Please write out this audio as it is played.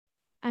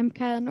I'm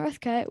Kyla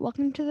Northcutt.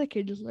 Welcome to the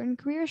Kids Learn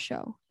Career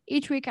Show.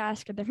 Each week, I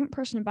ask a different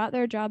person about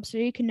their job so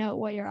you can know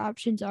what your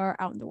options are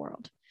out in the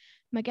world.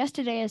 My guest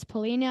today is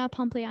Paulina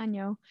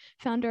Pompliano,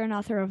 founder and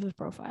author of The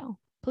Profile.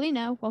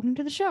 Paulina, welcome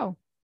to the show.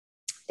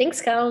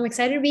 Thanks, Kyle. I'm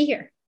excited to be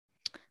here.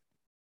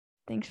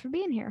 Thanks for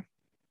being here.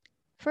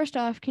 First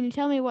off, can you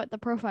tell me what The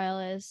Profile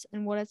is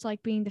and what it's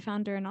like being the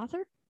founder and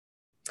author?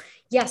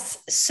 Yes.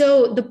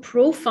 So The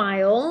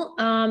Profile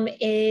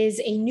is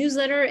a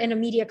newsletter and a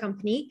media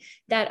company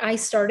that I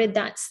started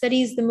that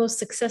studies the most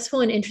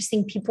successful and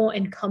interesting people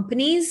and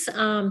companies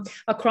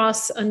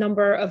across a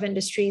number of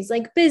industries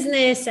like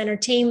business,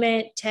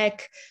 entertainment,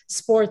 tech,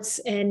 sports,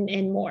 and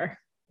more.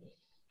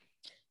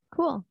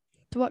 Cool.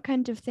 So what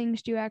kinds of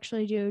things do you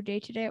actually do day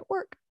to day at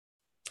work?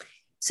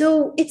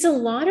 So it's a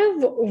lot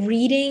of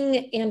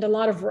reading and a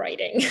lot of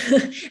writing.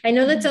 I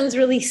know that sounds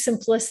really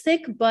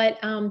simplistic, but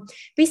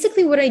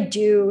basically what I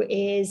do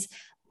is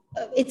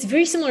it's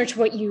very similar to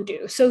what you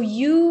do. So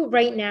you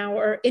right now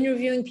are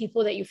interviewing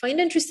people that you find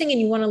interesting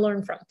and you want to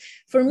learn from.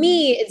 For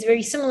me, it's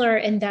very similar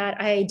in that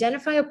I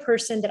identify a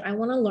person that I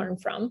want to learn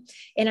from,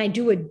 and I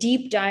do a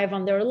deep dive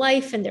on their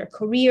life and their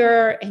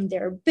career and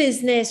their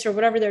business or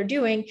whatever they're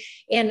doing,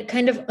 and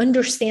kind of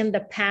understand the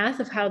path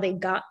of how they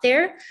got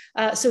there.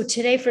 So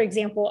today, for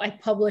example, I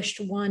published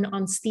one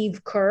on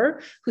Steve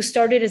Kerr, who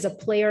started as a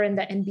player in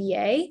the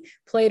NBA,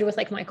 played with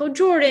like Michael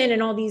Jordan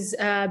and all these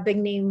big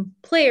name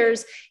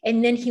players.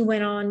 And then he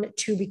went on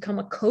to become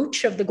a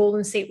coach of the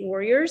Golden State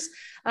Warriors.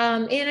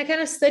 And I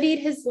kind of studied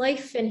his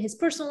life and his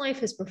personal life,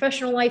 his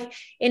professional life.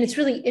 And it's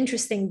really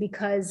interesting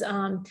because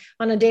on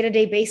a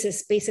day-to-day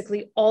basis,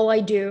 basically all I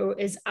do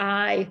is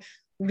I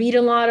read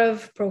a lot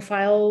of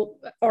profile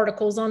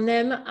articles on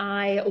them.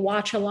 I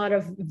watch a lot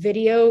of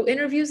video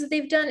interviews that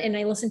they've done, and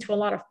I listen to a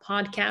lot of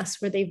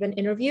podcasts where they've been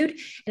interviewed.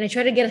 And I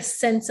try to get a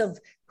sense of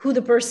who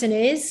the person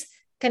is,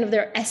 kind of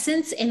their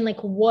essence, and like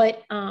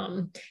what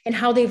and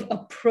how they've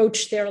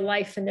approached their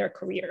life and their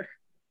career.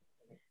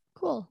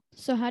 Cool.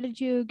 So how did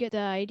you get the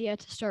idea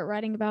to start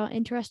writing about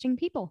interesting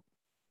people?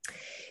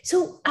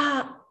 So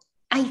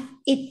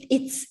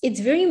it's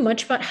very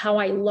much about how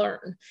I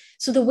learn.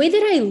 So the way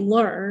that I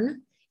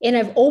learn, and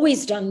I've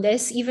always done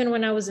this even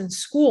when I was in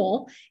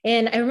school,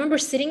 and I remember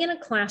sitting in a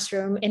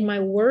classroom and my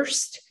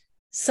worst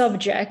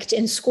subject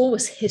in school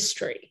was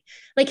history.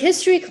 Like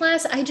history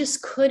class, I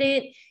just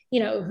couldn't,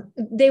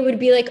 they would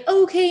be like,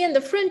 okay, and the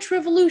French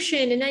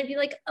Revolution. And I'd be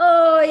like,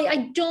 oh,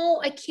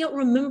 I can't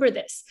remember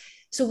this.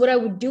 So what I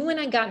would do when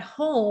I got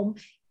home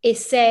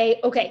is say,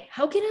 okay,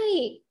 how can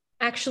I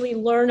actually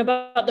learn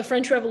about the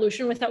French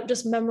Revolution without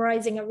just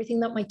memorizing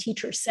everything that my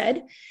teacher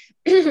said?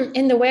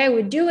 And the way I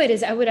would do it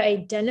is I would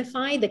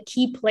identify the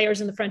key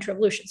players in the French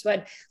Revolution. So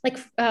I'd like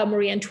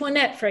Marie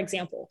Antoinette, for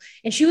example,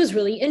 and she was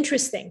really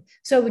interesting.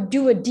 So I would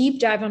do a deep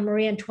dive on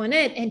Marie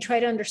Antoinette and try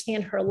to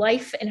understand her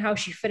life and how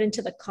she fit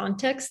into the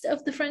context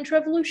of the French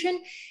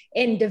Revolution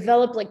and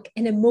develop like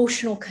an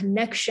emotional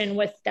connection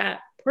with that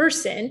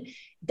person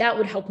that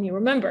would help me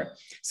remember.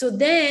 So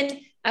then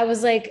I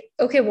was like,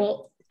 okay,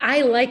 well,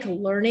 I like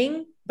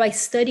learning by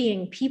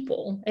studying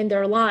people and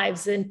their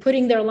lives and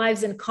putting their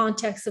lives in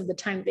context of the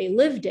time they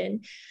lived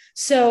in.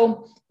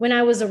 So when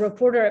I was a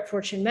reporter at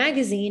Fortune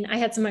magazine, I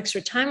had some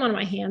extra time on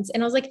my hands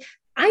and I was like,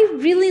 I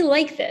really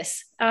like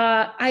this.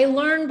 I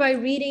learned by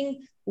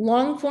reading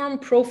long form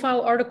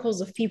profile articles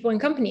of people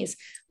and companies.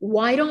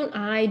 Why don't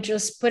I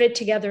just put it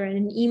together in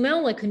an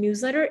email, like a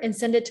newsletter, and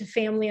send it to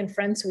family and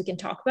friends so we can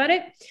talk about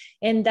it?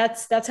 And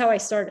that's how I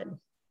started.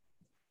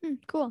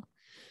 Cool.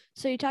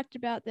 So you talked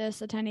about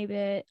this a tiny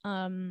bit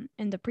in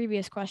the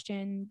previous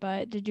question,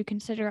 but did you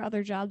consider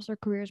other jobs or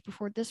careers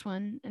before this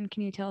one? And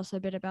can you tell us a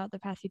bit about the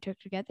path you took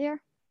to get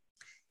there?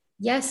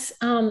 Yes.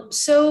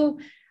 So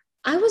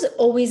I was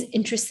always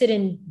interested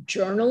in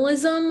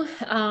journalism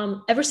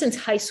ever since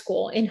high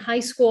school. In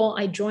high school,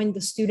 I joined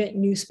the student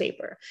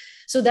newspaper.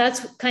 So that's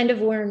kind of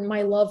where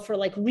my love for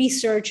like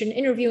research and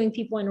interviewing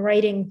people and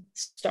writing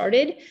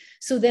started.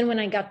 So then when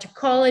I got to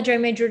college, I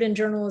majored in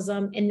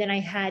journalism, and then I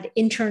had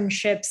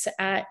internships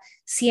at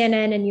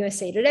CNN and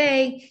USA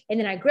Today. And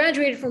then I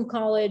graduated from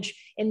college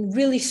and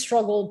really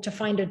struggled to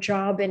find a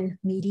job in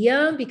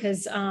media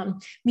because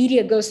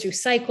media goes through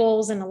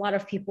cycles and a lot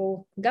of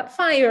people got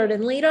fired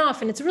and laid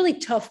off. And it's a really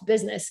tough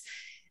business.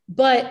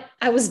 But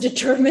I was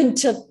determined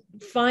to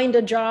find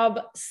a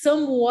job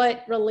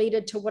somewhat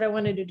related to what I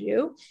wanted to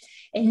do.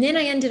 And then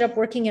I ended up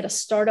working at a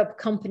startup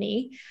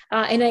company.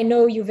 And I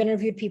know you've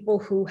interviewed people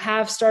who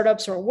have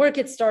startups or work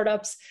at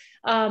startups.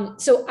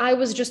 So I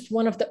was just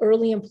one of the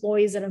early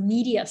employees at a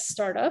media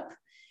startup.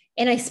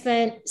 And I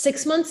spent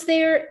 6 months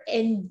there.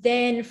 And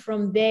then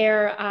from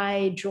there,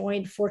 I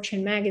joined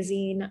Fortune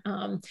magazine,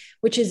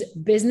 which is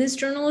business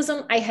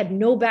journalism. I had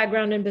no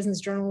background in business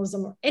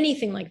journalism or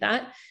anything like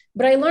that,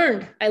 but I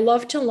learned. I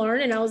love to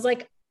learn. And I was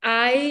like,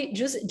 I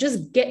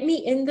just get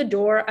me in the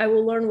door. I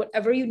will learn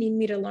whatever you need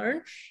me to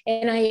learn.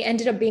 And I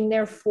ended up being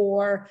there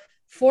for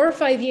 4 or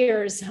 5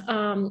 years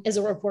as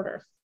a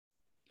reporter.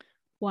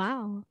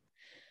 Wow.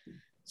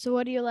 So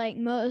what do you like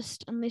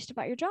most and least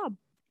about your job?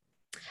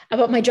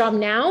 About my job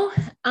now?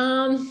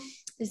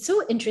 it's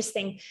so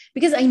interesting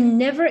because I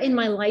never in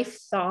my life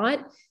thought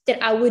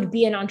that I would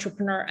be an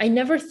entrepreneur. I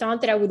never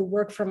thought that I would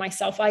work for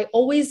myself. I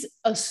always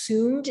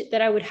assumed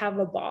that I would have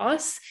a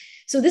boss.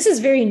 So this is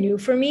very new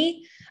for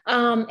me.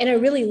 And I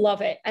really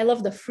love it. I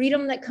love the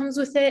freedom that comes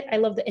with it. I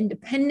love the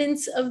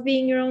independence of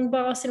being your own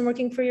boss and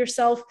working for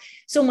yourself.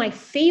 So my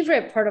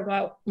favorite part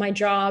about my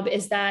job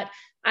is that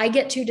I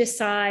get to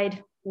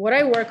decide what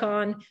I work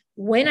on,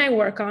 when I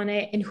work on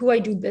it, and who I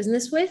do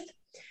business with,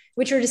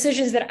 which are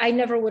decisions that I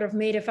never would have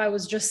made if I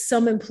was just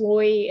some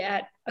employee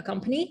at a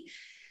company.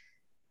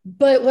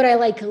 But what I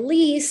like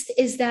least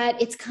is that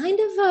it's kind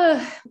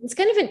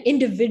of an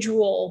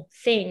individual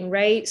thing,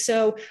 right?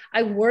 So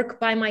I work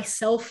by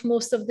myself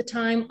most of the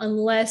time,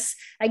 unless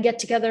I get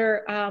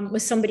together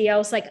with somebody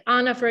else, like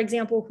Anna, for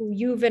example, who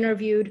you've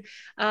interviewed.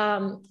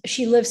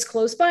 She lives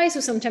close by, so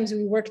sometimes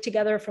we work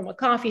together from a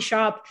coffee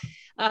shop.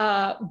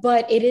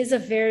 But it is a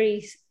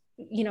very,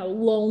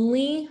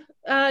 lonely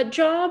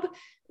job.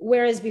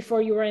 Whereas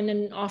before you were in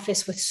an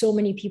office with so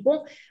many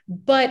people.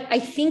 But I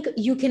think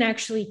you can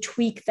actually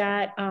tweak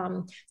that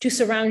to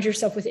surround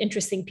yourself with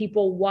interesting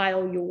people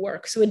while you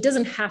work. So it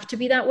doesn't have to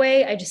be that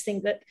way. I just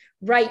think that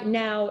right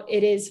now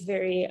it is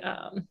very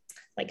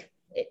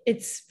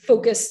it's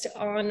focused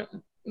on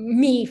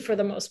me for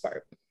the most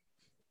part.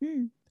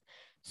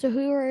 So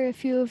who are a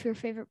few of your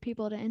favorite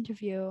people to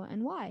interview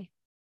and why?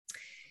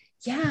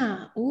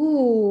 Yeah.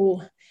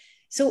 Ooh.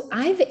 So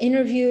I've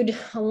interviewed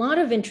a lot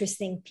of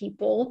interesting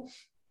people.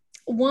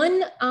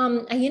 One,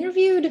 I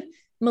interviewed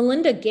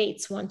Melinda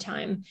Gates one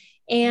time,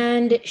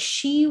 and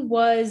she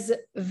was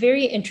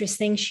very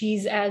interesting.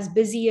 She's as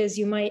busy as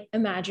you might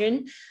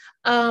imagine.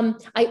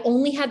 I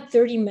only had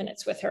 30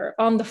 minutes with her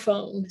on the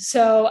phone.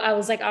 So I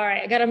was like, all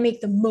right, I got to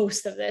make the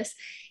most of this.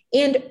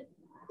 And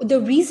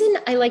the reason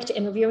I liked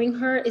interviewing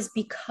her is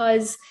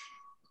because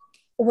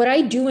what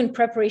I do in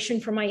preparation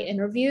for my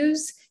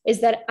interviews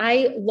is that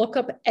I look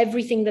up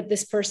everything that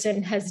this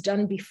person has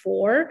done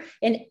before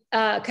and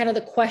kind of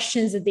the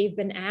questions that they've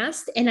been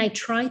asked. And I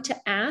try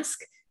to ask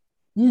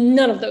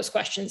none of those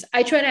questions.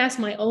 I try to ask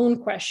my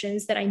own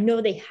questions that I know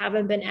they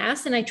haven't been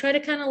asked. And I try to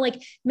kind of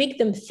like make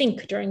them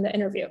think during the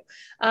interview.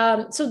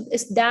 So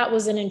that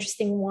was an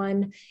interesting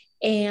one.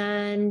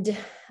 And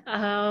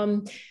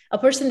a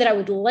person that I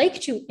would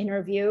like to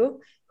interview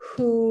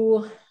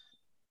who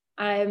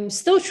I'm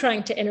still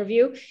trying to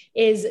interview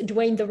is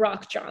Dwayne "The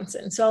Rock"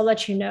 Johnson. So I'll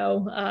let you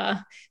know.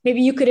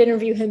 Maybe you could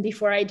interview him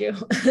before I do.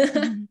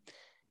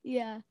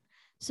 Yeah.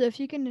 So if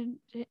you can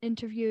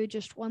interview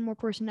just one more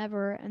person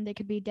ever and they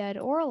could be dead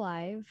or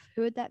alive,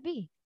 who would that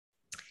be?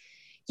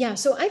 Yeah.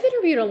 So I've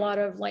interviewed a lot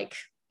of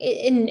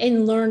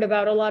and learned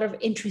about a lot of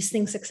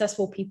interesting,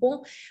 successful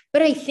people.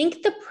 But I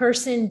think the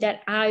person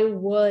that I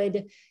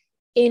would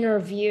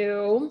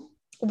interview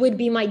would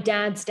be my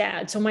dad's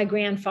dad, so my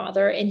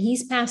grandfather, and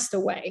he's passed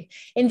away.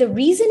 And the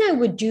reason I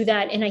would do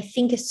that, and I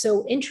think is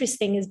so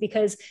interesting, is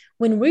because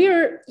when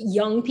we're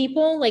young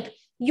people, like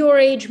your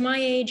age, my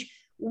age,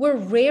 we're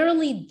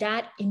rarely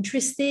that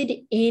interested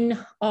in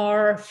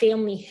our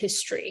family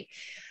history.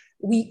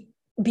 We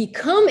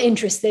become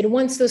interested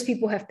once those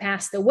people have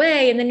passed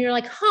away, and then you're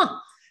like,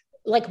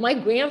 like my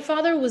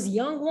grandfather was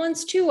young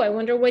once too. I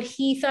wonder what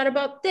he thought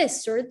about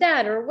this or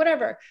that or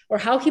whatever, or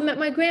how he met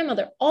my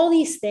grandmother. All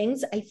these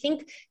things. I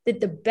think that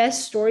the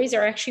best stories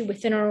are actually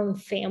within our own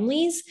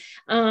families.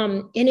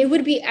 And it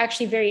would be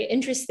actually very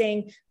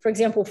interesting, for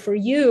example, for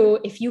you,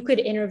 if you could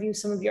interview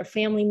some of your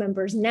family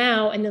members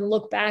now and then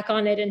look back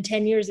on it in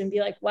 10 years and be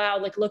like, wow,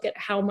 like look at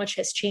how much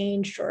has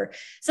changed or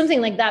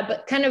something like that.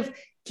 But kind of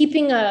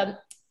keeping a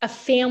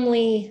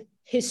family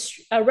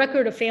history, a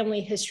record of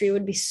family history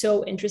would be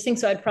so interesting.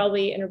 So I'd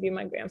probably interview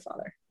my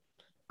grandfather.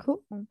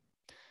 Cool.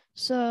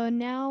 So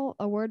now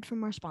a word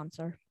from our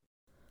sponsor.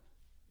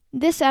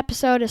 This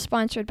episode is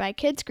sponsored by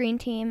Kids Green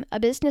Team, a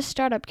business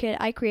startup kit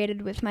I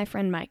created with my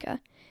friend Micah.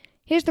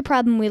 Here's the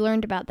problem we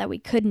learned about that we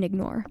couldn't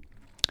ignore.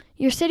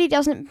 Your city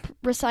doesn't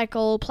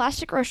recycle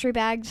plastic grocery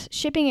bags,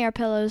 shipping air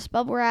pillows,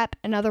 bubble wrap,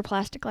 and other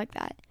plastic like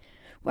that.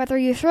 Whether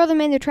you throw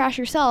them in the trash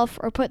yourself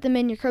or put them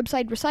in your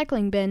curbside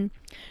recycling bin,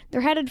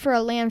 they're headed for a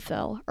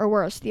landfill, or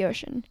worse, the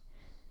ocean.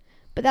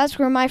 But that's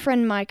where my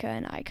friend Micah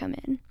and I come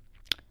in.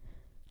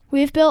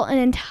 We've built an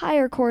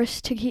entire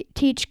course to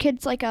teach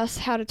kids like us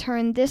how to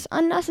turn this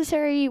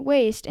unnecessary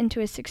waste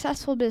into a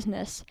successful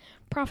business,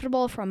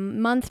 profitable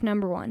from month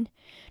number 1.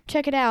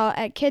 Check it out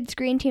at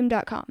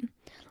kidsgreenteam.com.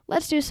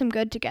 Let's do some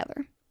good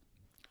together.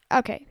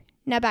 Okay,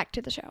 now back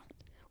to the show.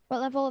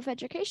 What level of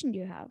education do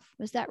you have?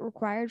 Was that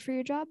required for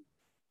your job?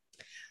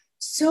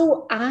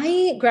 So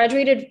I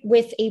graduated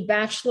with a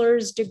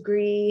bachelor's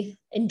degree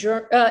in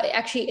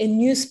actually in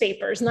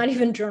newspapers, not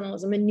even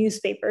journalism, in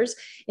newspapers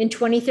in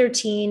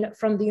 2013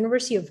 from the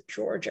University of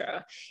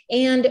Georgia.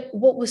 And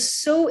what was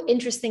so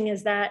interesting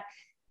is that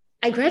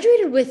I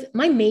graduated with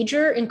my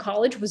major in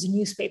college was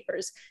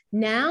newspapers.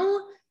 Now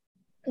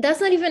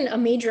that's not even a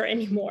major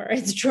anymore.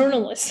 It's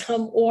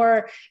journalism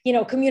or,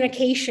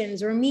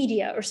 communications or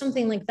media or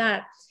something like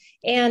that.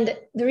 And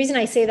the reason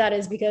I say that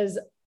is because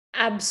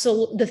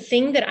absolute the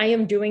thing that I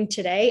am doing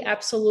today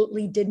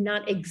absolutely did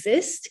not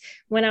exist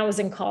when I was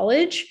in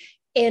college.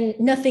 And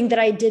nothing that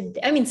I did,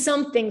 I mean,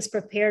 some things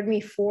prepared me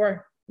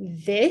for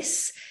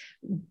this.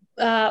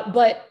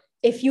 But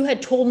if you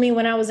had told me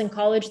when I was in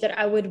college that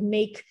I would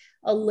make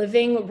a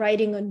living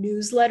writing a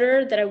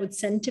newsletter that I would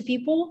send to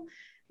people,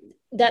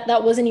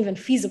 that wasn't even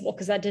feasible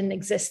because that didn't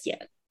exist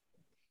yet.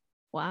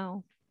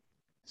 Wow.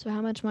 So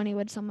how much money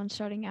would someone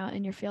starting out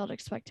in your field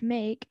expect to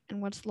make,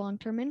 and what's the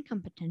long-term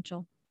income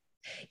potential?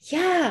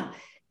 Yeah.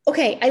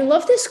 Okay. I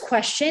love this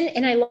question.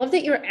 And I love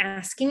that you're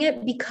asking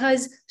it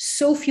because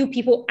so few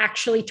people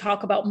actually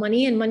talk about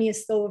money, and money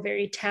is still a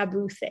very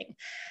taboo thing.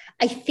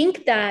 I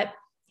think that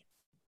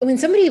when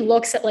somebody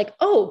looks at like,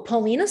 oh,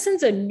 Paulina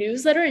sends a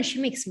newsletter and she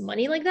makes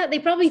money like that, they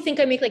probably think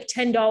I make like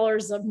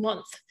 $10 a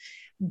month.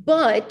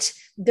 But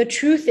the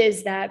truth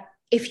is that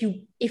if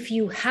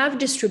you have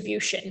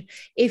distribution,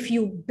 if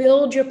you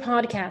build your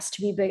podcast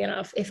to be big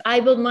enough, if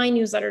I build my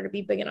newsletter to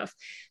be big enough,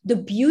 the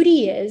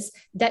beauty is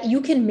that you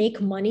can make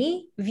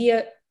money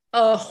via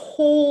a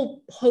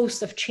whole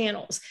host of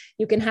channels.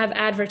 You can have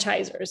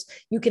advertisers,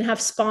 you can have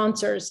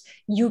sponsors,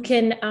 you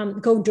can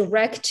go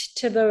direct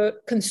to the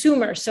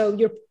consumer. So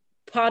your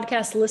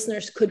podcast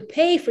listeners could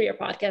pay for your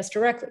podcast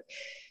directly.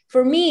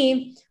 For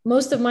me,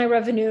 most of my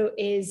revenue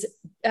is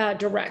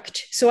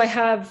direct. So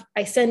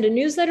I send a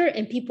newsletter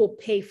and people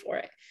pay for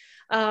it.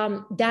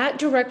 That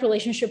direct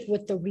relationship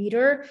with the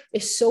reader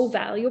is so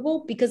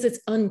valuable because it's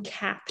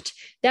uncapped.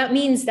 That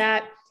means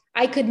that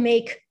I could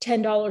make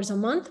 $10 a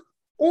month,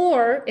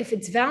 or if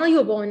it's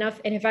valuable enough,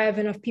 and if I have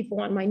enough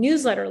people on my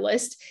newsletter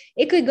list,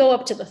 it could go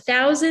up to the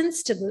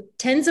thousands, to the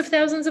tens of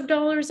thousands of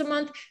dollars a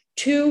month,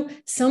 to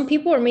some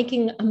people are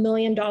making $1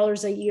 million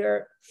a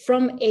year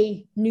from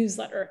a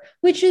newsletter,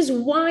 which is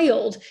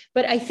wild.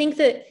 But I think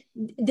that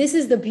this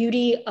is the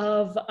beauty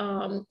of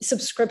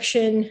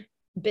subscription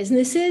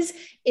businesses,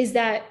 is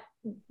that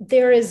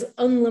there is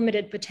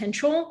unlimited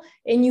potential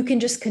and you can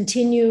just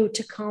continue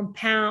to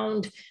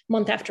compound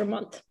month after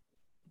month.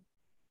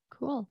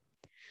 Cool.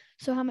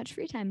 So how much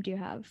free time do you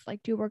have?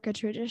 Like, do you work a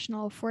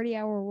traditional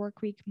 40-hour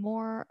work week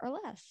more or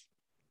less?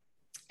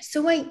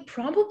 So I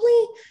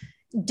probably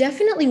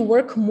definitely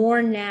work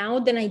more now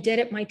than I did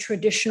at my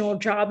traditional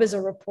job as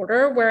a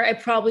reporter, where I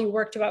probably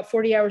worked about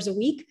 40 hours a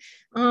week.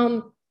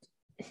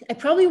 I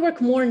probably work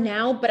more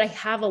now, but I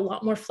have a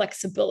lot more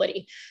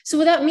flexibility. So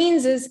what that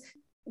means is,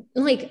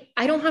 like,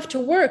 I don't have to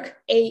work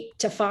 8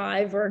 to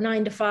 5 or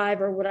 9 to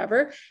 5 or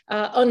whatever,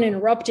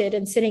 uninterrupted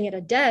and sitting at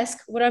a desk.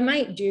 What I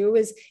might do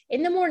is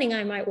in the morning,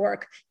 I might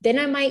work, then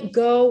I might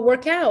go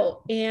work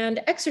out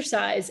and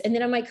exercise. And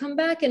then I might come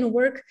back and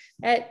work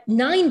at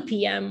 9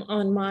 p.m.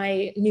 on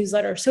my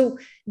newsletter. So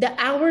the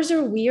hours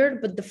are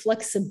weird, but the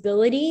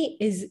flexibility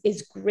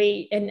is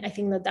great. And I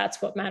think that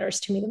that's what matters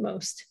to me the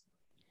most.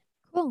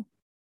 Cool.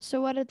 So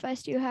what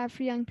advice do you have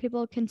for young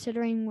people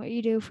considering what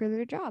you do for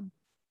their job?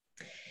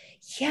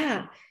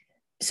 Yeah.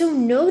 So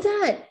know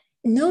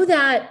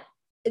that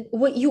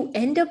what you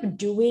end up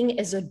doing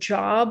as a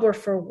job or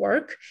for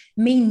work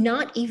may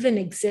not even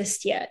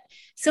exist yet.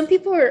 Some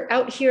people are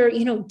out here,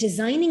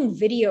 designing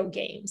video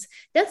games.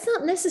 That's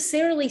not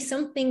necessarily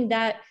something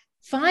that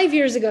 5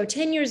 years ago,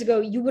 10 years ago,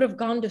 you would have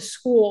gone to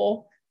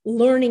school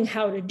learning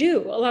how to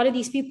do. A lot of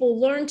these people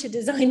learn to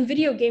design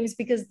video games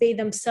because they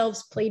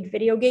themselves played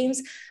video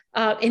games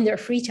in their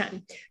free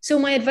time. So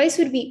my advice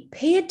would be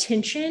pay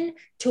attention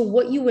to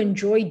what you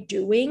enjoy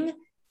doing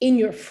in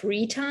your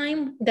free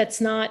time that's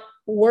not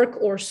work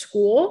or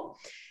school,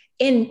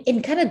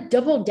 and kind of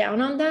double down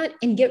on that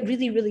and get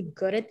really, really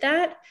good at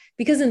that,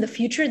 because in the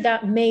future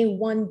that may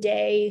one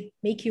day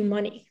make you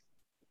money.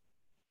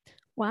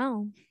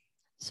 Wow.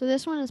 So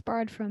this one is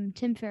borrowed from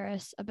Tim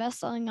Ferriss, a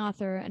best-selling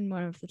author and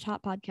one of the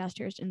top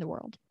podcasters in the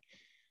world.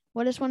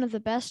 What is one of the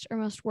best or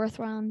most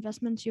worthwhile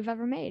investments you've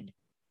ever made?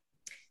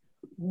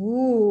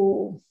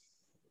 Ooh.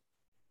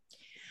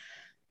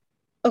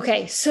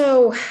 Okay,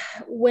 so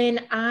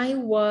when I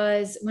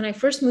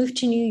first moved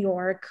to New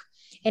York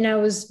and I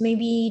was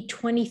maybe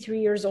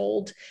 23 years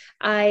old,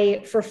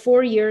 for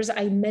 4 years,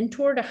 I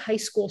mentored a high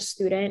school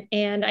student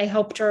and I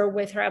helped her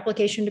with her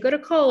application to go to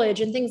college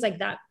and things like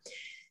that.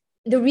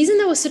 The reason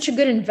that was such a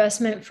good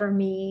investment for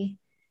me,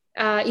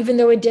 even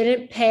though it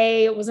didn't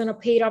pay, it wasn't a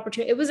paid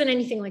opportunity, it wasn't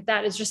anything like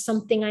that. It's just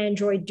something I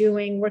enjoyed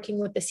doing, working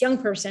with this young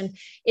person,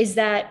 is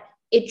that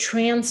it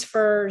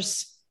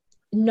transfers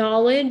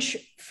knowledge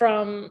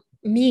from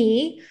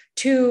me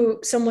to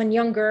someone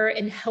younger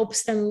and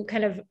helps them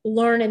kind of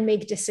learn and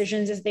make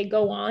decisions as they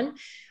go on.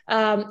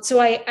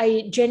 So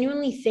I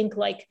genuinely think,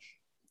 like,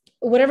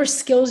 whatever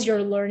skills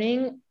you're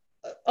learning,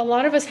 a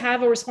lot of us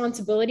have a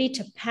responsibility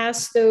to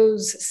pass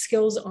those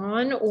skills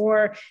on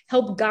or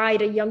help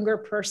guide a younger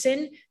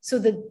person so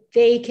that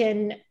they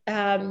can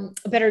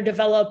better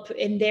develop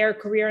in their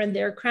career and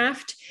their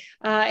craft.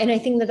 And I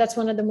think that that's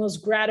one of the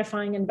most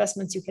gratifying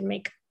investments you can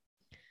make.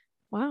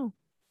 Wow.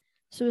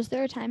 So is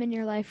there a time in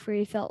your life where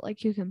you felt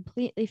like you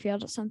completely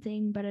failed at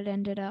something, but it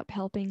ended up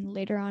helping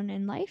later on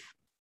in life?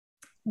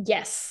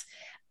 Yes.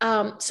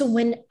 So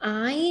when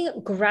I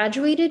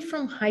graduated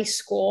from high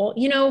school,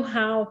 you know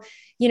how,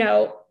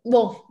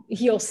 well,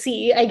 you'll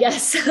see, I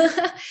guess,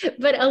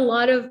 but a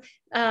lot of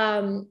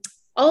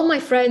all my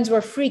friends were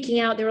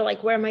freaking out. They were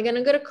like, where am I going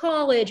to go to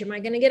college? Am I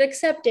going to get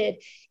accepted?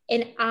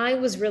 And I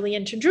was really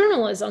into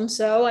journalism.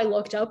 So I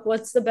looked up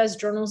what's the best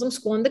journalism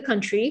school in the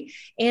country,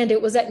 and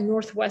it was at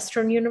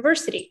Northwestern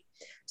University.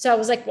 So I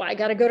was like, well, I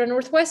got to go to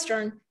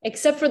Northwestern,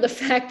 except for the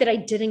fact that I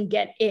didn't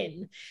get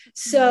in.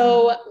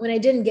 So when I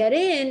didn't get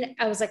in,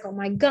 I was like, oh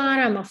my God,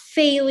 I'm a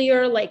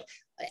failure. Like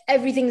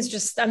everything's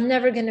just, I'm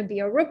never going to be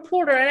a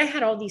reporter. And I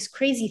had all these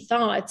crazy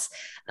thoughts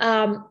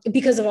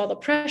because of all the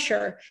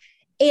pressure.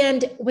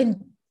 And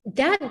when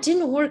that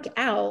didn't work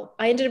out,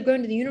 I ended up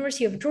going to the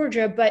University of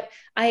Georgia, but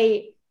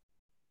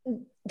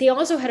they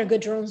also had a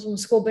good journalism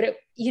school, but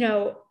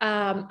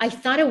I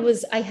thought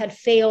I had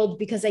failed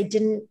because I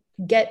didn't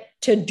get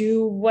to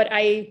do what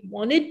I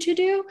wanted to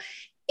do.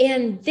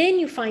 And then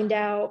you find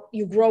out,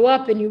 you grow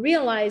up and you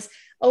realize,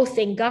 oh,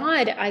 thank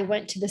God I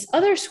went to this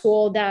other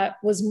school that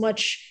was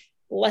much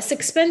less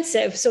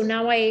expensive. So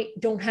now I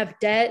don't have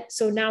debt.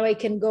 So now I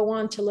can go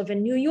on to live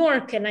in New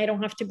York and I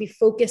don't have to be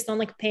focused on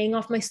like paying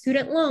off my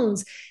student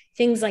loans,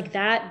 things like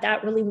that.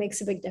 That really makes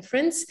a big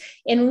difference.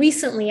 And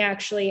recently,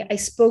 actually, I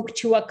spoke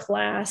to a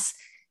class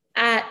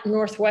at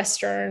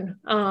Northwestern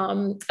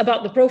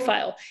about the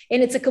profile.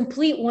 And it's a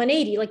complete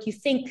 180. Like you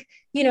think,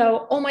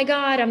 oh my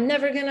God, I'm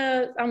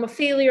a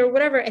failure, or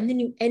whatever. And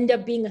then you end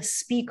up being a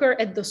speaker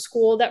at the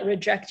school that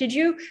rejected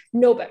you.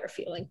 No better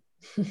feeling.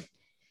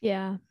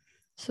 Yeah.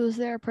 So is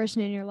there a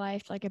person in your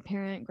life, like a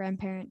parent,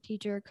 grandparent,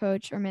 teacher,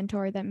 coach, or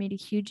mentor that made a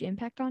huge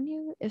impact on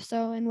you? If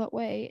so, in what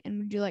way? And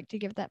would you like to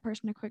give that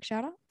person a quick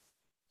shout out?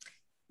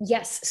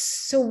 Yes.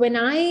 So when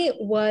I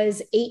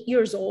was 8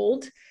 years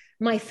old,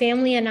 my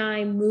family and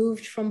I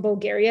moved from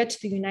Bulgaria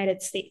to the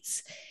United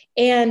States.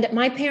 And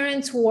my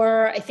parents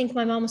were, I think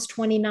my mom was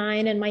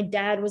 29 and my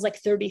dad was like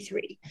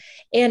 33.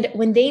 And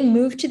when they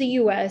moved to the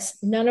US,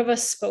 none of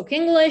us spoke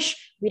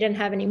English. We didn't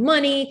have any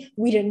money.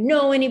 We didn't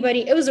know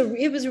anybody. It was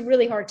a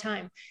really hard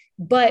time.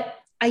 But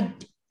I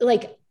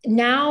like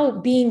now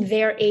being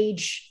their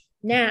age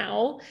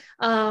now,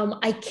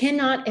 I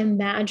cannot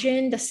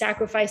imagine the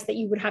sacrifice that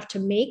you would have to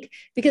make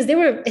because they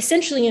were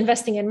essentially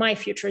investing in my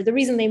future. The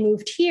reason they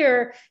moved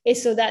here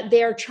is so that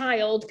their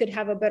child could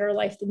have a better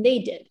life than they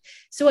did.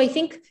 So I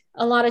think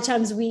a lot of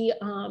times we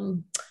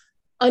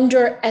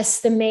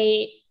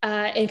underestimate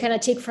and kind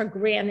of take for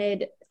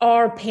granted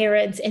our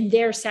parents and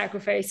their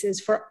sacrifices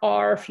for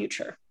our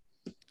future.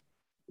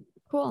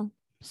 Cool.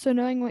 So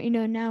knowing what you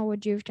know now,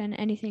 would you have done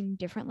anything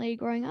differently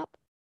growing up?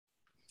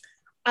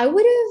 I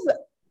would have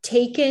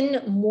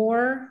taken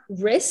more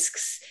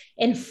risks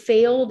and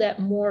failed at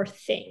more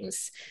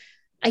things.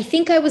 I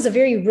think I was a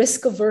very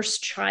risk averse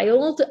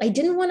child. I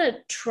didn't want to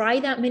try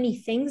that many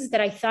things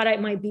that I thought I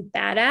might be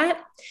bad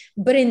at.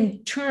 But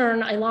in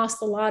turn, I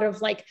lost a lot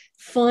of like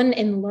fun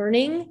and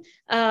learning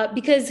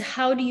because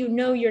how do you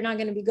know you're not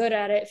going to be good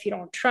at it if you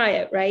don't try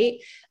it, right?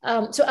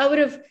 So I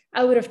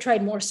would have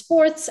tried more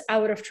sports. I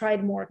would have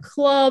tried more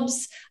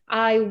clubs.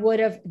 I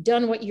would have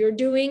done what you're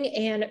doing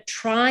and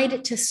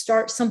tried to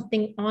start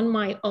something on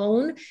my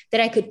own that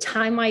I could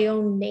tie my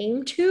own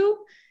name to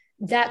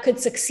that could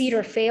succeed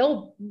or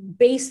fail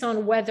based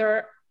on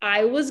whether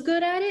I was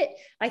good at it.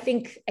 I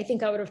think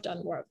I would have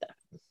done more of that.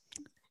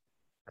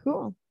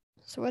 Cool.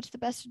 So what's the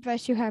best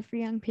advice you have for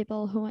young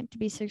people who want to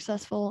be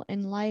successful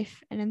in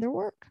life and in their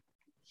work?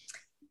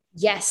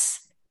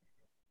 Yes.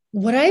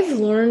 What I've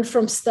learned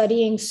from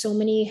studying so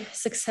many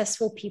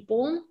successful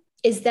people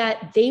is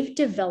that they've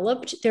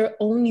developed their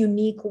own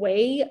unique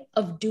way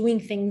of doing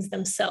things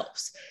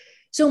themselves.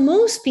 So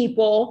most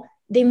people,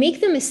 they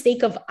make the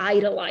mistake of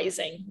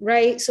idolizing,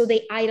 right? So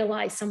they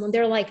idolize someone.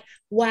 They're like,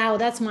 wow,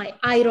 that's my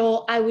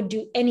idol. I would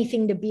do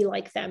anything to be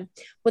like them.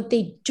 What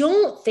they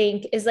don't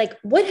think is like,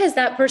 what has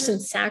that person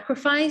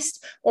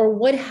sacrificed or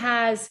what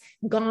has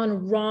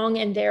gone wrong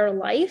in their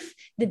life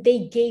that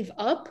they gave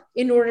up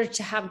in order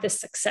to have this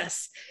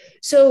success?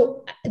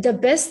 So the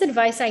best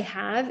advice I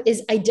have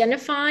is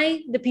identify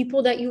the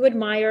people that you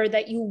admire,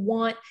 that you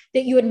want,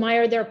 that you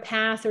admire their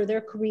path or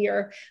their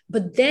career,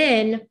 but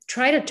then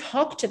try to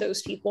talk to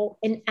those people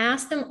and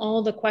ask them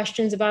all the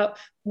questions about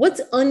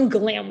what's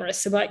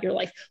unglamorous about your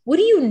life. What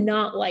do you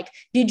not like?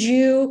 Did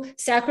you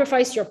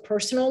sacrifice your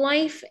personal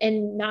life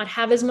and not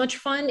have as much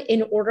fun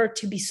in order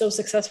to be so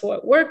successful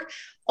at work?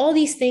 All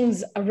these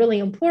things are really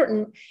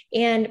important.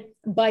 And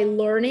by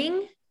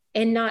learning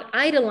and not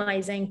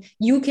idolizing,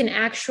 you can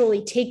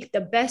actually take the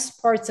best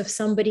parts of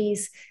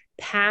somebody's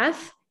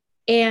path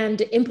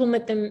and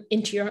implement them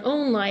into your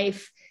own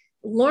life,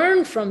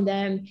 learn from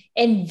them,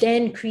 and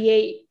then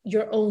create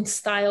your own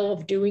style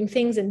of doing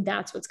things. And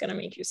that's what's going to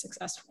make you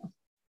successful.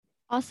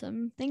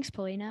 Awesome. Thanks,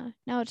 Paulina.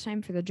 Now it's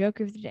time for the joke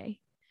of the day.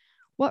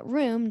 What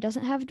room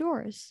doesn't have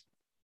doors?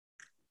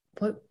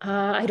 What?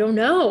 I don't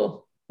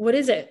know. What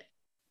is it?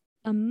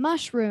 A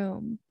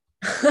mushroom.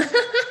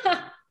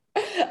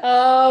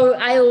 Oh,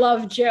 I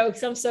love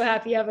jokes. I'm so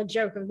happy you have a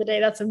joke of the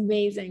day. That's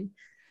amazing.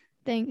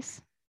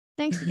 Thanks.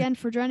 Thanks again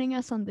for joining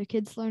us on the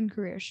Kids Learn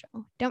Career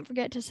Show. Don't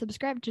forget to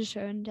subscribe to the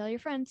show and tell your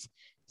friends.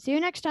 See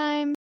you next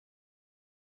time.